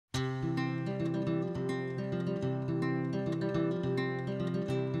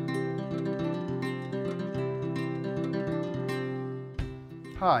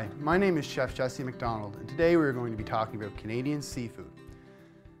Hi, my name is Chef Jesse MacDonald, and today we're going to be talking about Canadian seafood.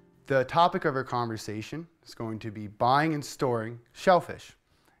 The topic of our conversation is going to be buying and storing shellfish.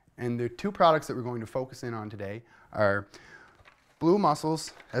 And the two products that we're going to focus in on today are blue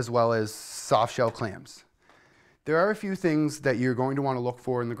mussels as well as soft shell clams. There are a few things that you're going to want to look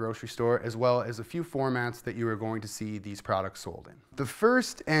for in the grocery store, as well as a few formats that you are going to see these products sold in. The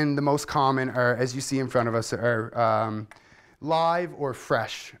first and the most common are, as you see in front of us, are live or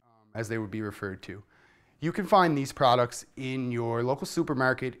fresh, as they would be referred to. You can find these products in your local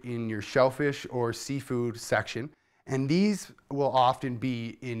supermarket in your shellfish or seafood section, and these will often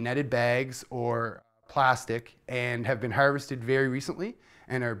be in netted bags or plastic and have been harvested very recently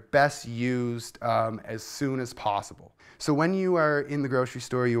and are best used as soon as possible. So when you are in the grocery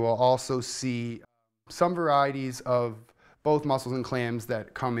store, you will also see some varieties of both mussels and clams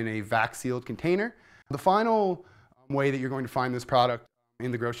that come in a vac-sealed container. The final way that you're going to find this product in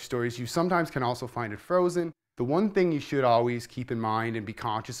the grocery store is you sometimes can also find it frozen. The one thing you should always keep in mind and be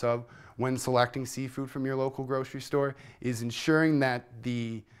conscious of when selecting seafood from your local grocery store is ensuring that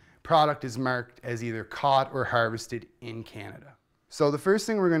the product is marked as either caught or harvested in Canada. So the first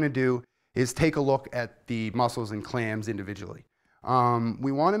thing we're going to do is take a look at the mussels and clams individually.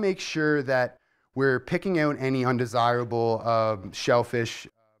 We want to make sure that we're picking out any undesirable shellfish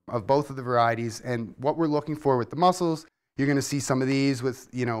of both of the varieties. And what we're looking for with the mussels, you're going to see some of these with,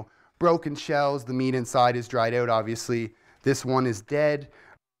 broken shells. The meat inside is dried out, obviously. This one is dead.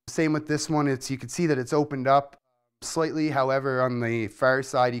 Same with this one. You can see that it's opened up slightly. However, on the far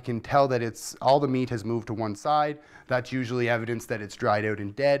side, you can tell that all the meat has moved to one side. That's usually evidence that it's dried out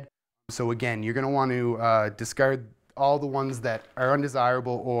and dead. So again, you're going to want to discard all the ones that are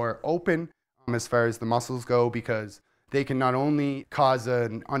undesirable or open as far as the mussels go, because they can not only cause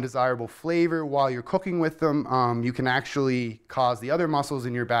an undesirable flavor while you're cooking with them, you can actually cause the other mussels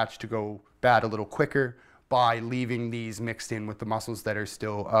in your batch to go bad a little quicker by leaving these mixed in with the mussels that are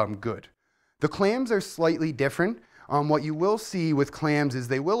still good. The clams are slightly different. What you will see with clams is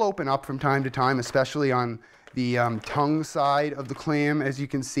they will open up from time to time, especially on the tongue side of the clam, as you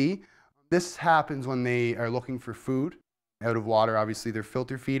can see. This happens when they are looking for food out of water. Obviously, they're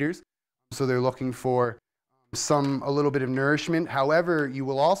filter feeders, so they're looking for a little bit of nourishment. However, you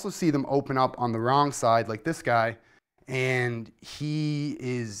will also see them open up on the wrong side, like this guy, and he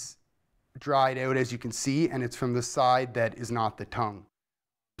is dried out, as you can see, and it's from the side that is not the tongue.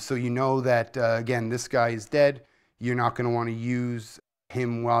 So you know that, again, this guy is dead. You're not going to want to use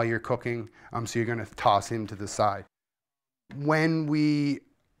him while you're cooking, so you're going to toss him to the side. When we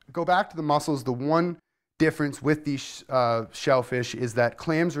go back to the mussels, the one difference with these shellfish is that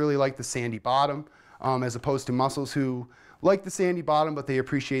clams really like the sandy bottom, as opposed to mussels, who like the sandy bottom, but they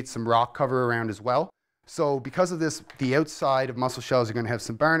appreciate some rock cover around as well. So because of this, the outside of mussel shells are going to have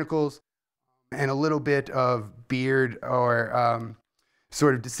some barnacles and a little bit of beard or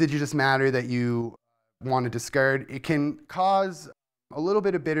sort of deciduous matter that you want to discard. It can cause a little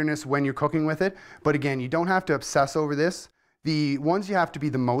bit of bitterness when you're cooking with it, but again, you don't have to obsess over this. The ones you have to be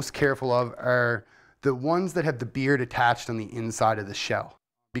the most careful of are the ones that have the beard attached on the inside of the shell.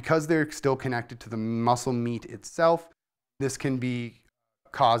 Because they're still connected to the mussel meat itself, this can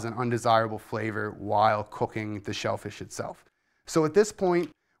cause an undesirable flavor while cooking the shellfish itself. So at this point,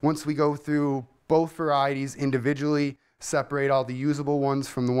 once we go through both varieties individually, separate all the usable ones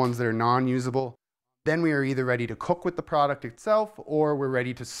from the ones that are non-usable, then we are either ready to cook with the product itself or we're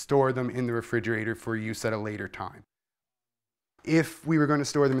ready to store them in the refrigerator for use at a later time. If we were going to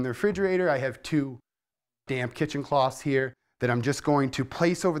store them in the refrigerator, I have two damp kitchen cloths here that I'm just going to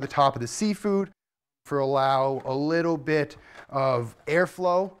place over the top of the seafood for allow a little bit of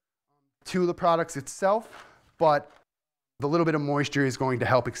airflow to the products itself, but the little bit of moisture is going to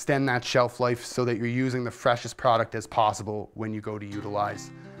help extend that shelf life so that you're using the freshest product as possible when you go to utilize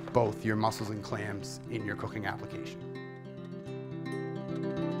both your mussels and clams in your cooking application.